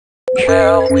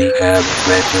Shall we have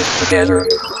breakfast together?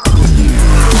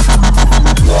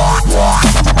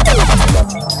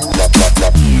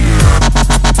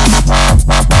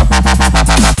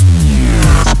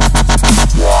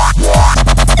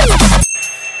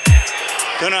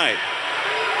 Tonight,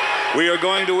 we are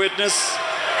going to witness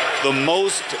the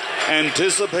most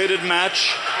anticipated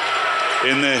match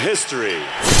in the history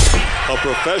of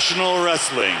professional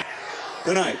wrestling.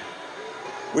 Tonight,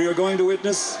 we are going to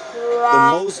witness the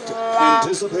most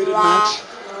anticipated match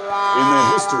in the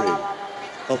history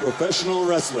of professional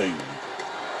wrestling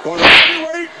for the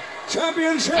heavyweight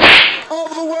championship of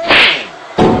the world.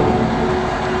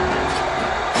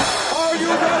 Are you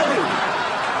ready?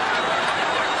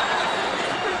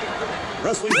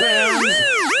 Wrestling fans,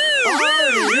 are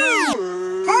you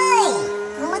Hoy!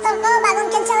 Ang motor ko, bagong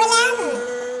cancel lang.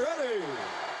 ready?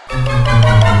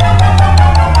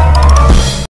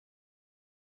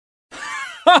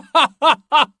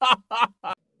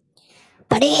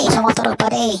 Pare, sa motor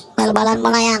pare. Balbalan mo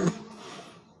na yan.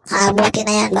 Abutin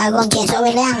na yan. Bagong cancel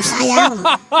lang. Sayang.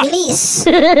 Bilis.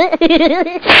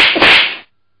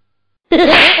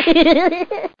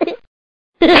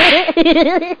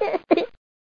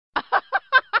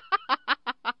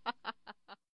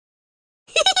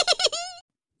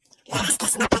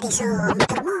 Lastas na pare so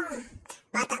motor mo.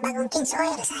 Bata bagong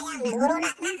cancel. Sayang. Naguruna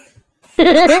na.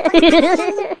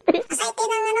 Asayte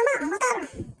ng ano mo, motor.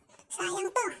 Sayang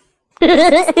to.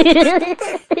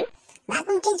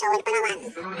 Bagong cancel pa naman.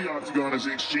 Enter the octagon as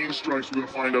they exchange strikes. We're going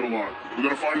to find out a lot. We're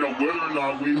going to find out whether or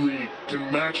not Wei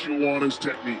can match Joanna's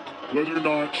technique, whether or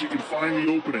not she can find the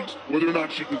openings, whether or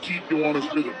not she can keep Joanna's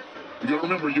rhythm. You got to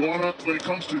remember, Joanna, when it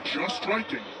comes to just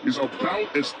striking, is about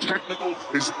as technical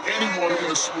as anyone in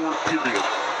the sport, period.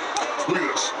 Look at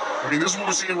this. I mean, this is what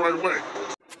we're seeing right away.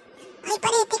 Ay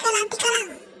pare, tika lang.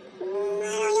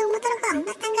 Ano yung motor ko?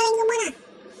 Natanggalin ko muna.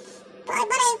 Ay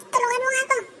pare, tulungan mo nga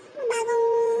ako. Bagong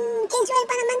cancel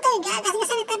pa naman to.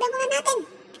 Gagas-gasan na tabi muna natin.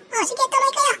 Oh, sige,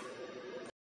 tuloy kayo.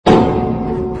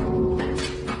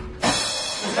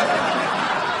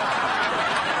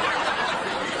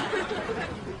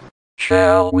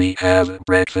 Shall we have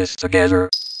breakfast together?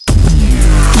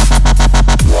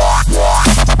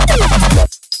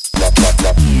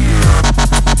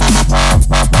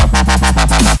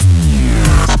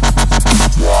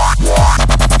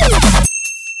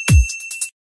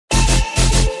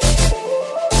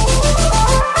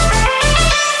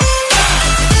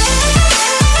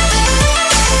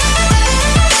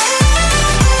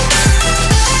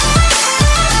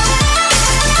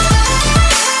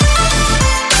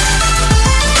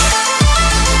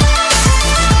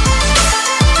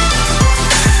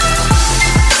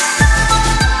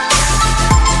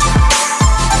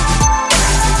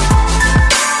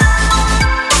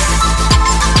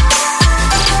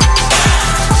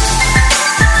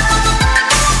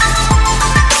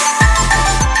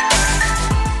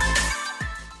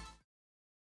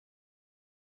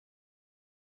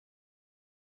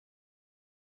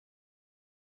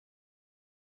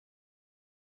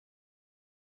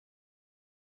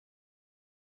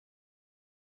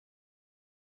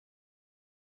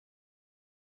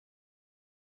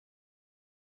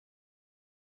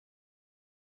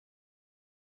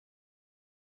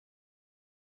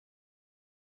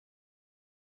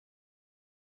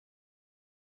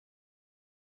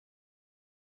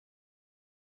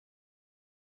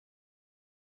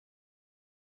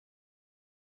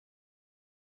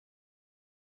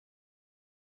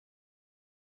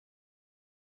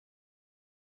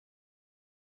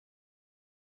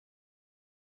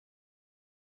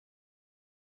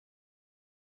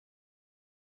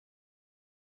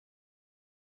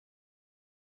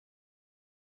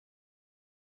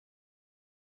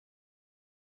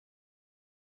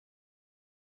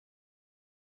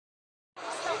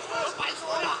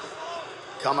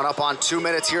 Coming up on 2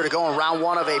 minutes here to go in round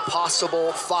one of a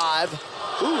possible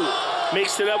 5. Ooh,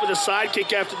 mixed it up with a side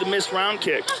kick after the missed round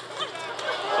kick.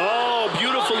 Oh,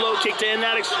 beautiful low kick to end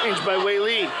that exchange by Wei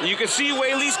Li. You can see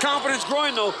Wei Li's confidence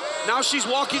growing, though. Now she's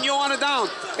walking Joanna down,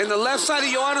 and the left side of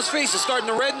Joanna's face is starting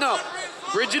to redden up.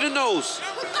 Bridge of the nose.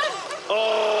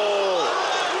 Oh,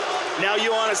 now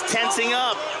Joanna's tensing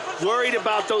up, worried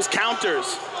about those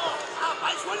counters.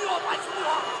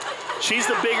 She's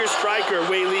the bigger striker,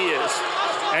 Wei Li is.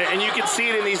 And you can see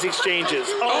it in these exchanges.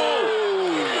 Oh!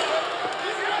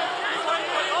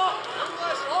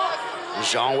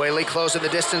 Zhang Wei Li closing the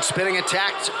distance, spinning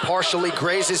attack, partially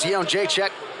grazes Yeon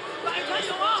Jae-check.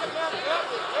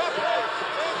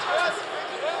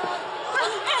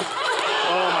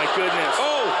 Oh my goodness.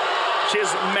 Oh! She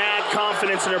has mad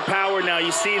confidence in her power now,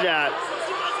 you see that.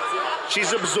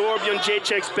 She's absorbed Yeon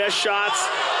Jae-check's best shots.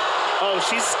 Oh,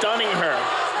 she's stunning her.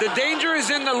 The danger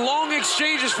is in the long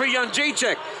exchanges for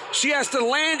Jędrzejczyk. She has to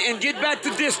land and get back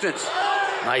the distance.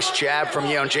 Nice jab from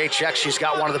Jędrzejczyk. She's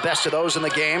got one of the best of those in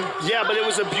the game. Yeah, but it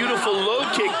was a beautiful low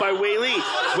kick by Wei Li.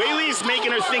 Wei Li's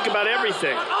making her think about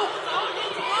everything.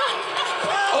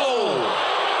 Oh!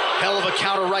 Hell of a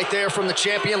counter right there from the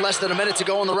champion. Less than a minute to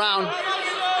go in the round.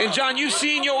 And John, you've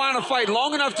seen Joanna fight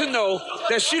long enough to know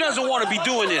that she doesn't want to be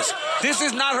doing this. This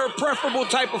is not her preferable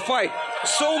type of fight.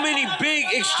 So many big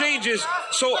exchanges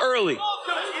so early.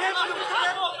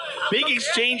 Big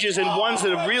exchanges and ones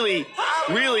that have really,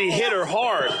 really hit her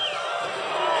hard.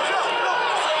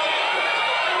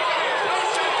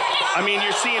 I mean,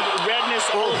 you're seeing redness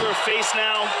all over her face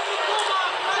now.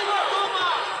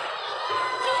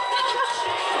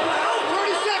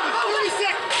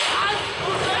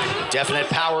 Definite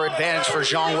power advantage for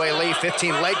Zhang Weili.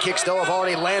 15 leg kicks, though, have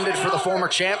already landed for the former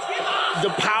champ. The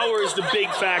power is the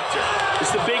big factor.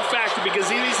 It's the big factor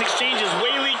because in these exchanges,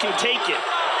 Weili can take it.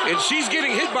 And she's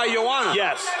getting hit by Joanna.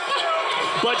 Yes.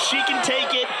 But she can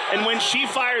take it, and when she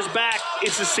fires back,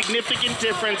 it's a significant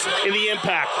difference in the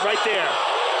impact. Right there.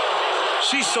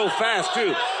 She's so fast,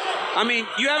 too. I mean,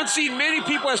 you haven't seen many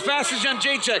people as fast as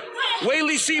Jędrzejczyk.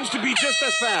 Weili seems to be just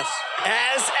as fast.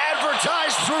 As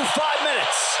advertised through 5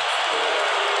 minutes.